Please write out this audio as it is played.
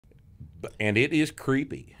And it is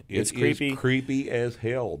creepy. It's creepy. Is creepy as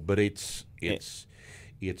hell, but it's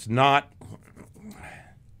not.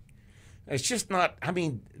 It's just not. I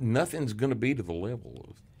mean, nothing's going to be to the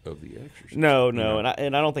level of The Exorcist. No, and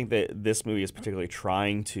I don't think that this movie is particularly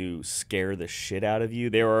trying to scare the shit out of you.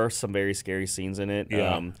 There are some very scary scenes in it.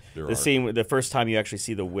 Yeah, the first time you actually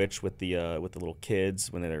see the witch with the little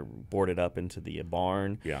kids when they're boarded up into the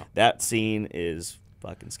barn. Yeah, that scene is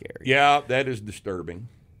fucking scary. Yeah, that is disturbing.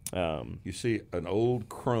 You see an old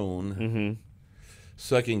crone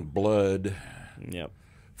sucking blood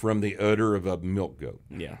from the udder of a milk goat.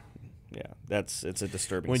 Yeah, it's a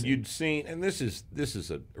disturbing. When scene. you'd seen, and this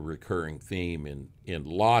is a recurring theme in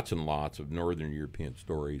lots and lots of Northern European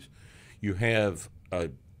stories, you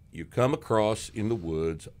come across in the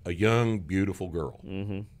woods a young, beautiful girl,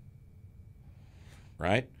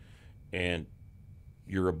 right? And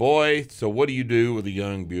you're a boy, so what do you do with a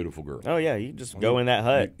young, beautiful girl? Oh yeah, you just go in that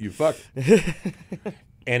hut. You fuck.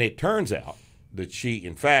 And it turns out that she,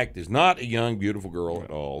 in fact, is not a young, beautiful girl at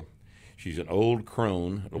all. She's an old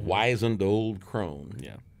crone, a wizened old crone,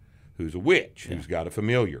 who's a witch, who's got a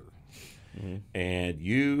familiar. And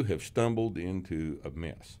you have stumbled into a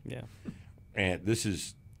mess. Yeah. And this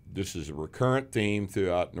is a recurrent theme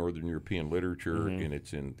throughout Northern European literature, and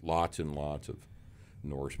it's in lots and lots of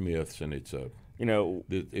Norse myths, and it's a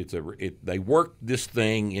they worked this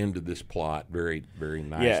thing into this plot very, very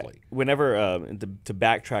nicely. Yeah. Whenever to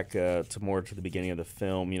backtrack to the beginning of the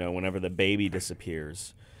film, whenever the baby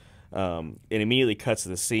disappears, it immediately cuts to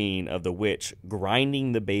the scene of the witch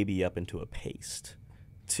grinding the baby up into a paste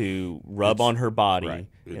to rub on her body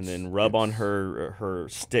and then rub on her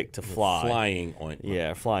stick to fly. Flying ointment.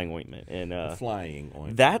 Yeah, flying ointment. And flying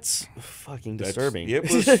ointment. That's fucking disturbing. It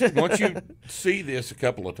was once you see this a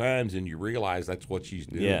couple of times and you realize that's what she's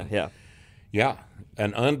doing. Yeah.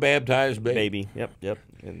 An unbaptized baby. Yep.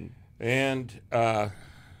 And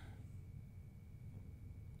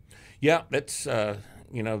that's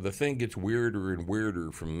the thing gets weirder and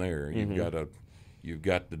weirder from there. You've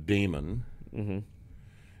got the demon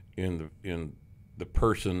in the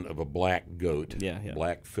person of a black goat,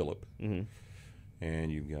 Black Phillip, and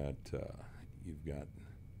you've got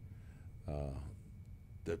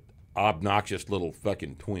the obnoxious little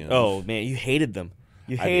fucking twins. Oh man, you hated them.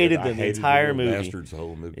 You hated them the entire movie. Bastards, the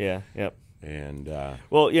whole movie. Yeah. Yep. And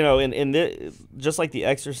well, just like The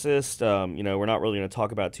Exorcist, we're not really going to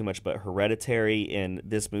talk about too much, but Hereditary in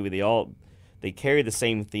this movie, they carry the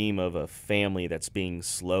same theme of a family that's being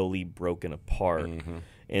slowly broken apart,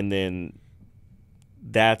 and then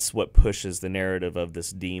that's what pushes the narrative of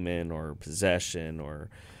this demon or possession or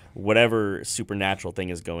whatever supernatural thing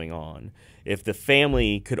is going on. If the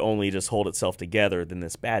family could only just hold itself together, then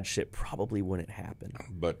this bad shit probably wouldn't happen.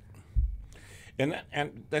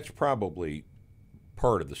 And that's probably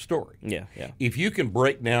part of the story. Yeah. If you can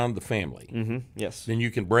break down the family, then you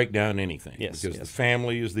can break down anything. Because the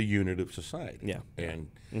family is the unit of society. Yeah. And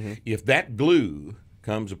if that glue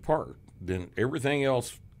comes apart, then everything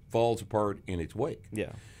else falls apart in its wake.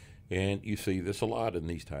 Yeah. And you see this a lot in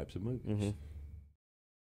these types of movies.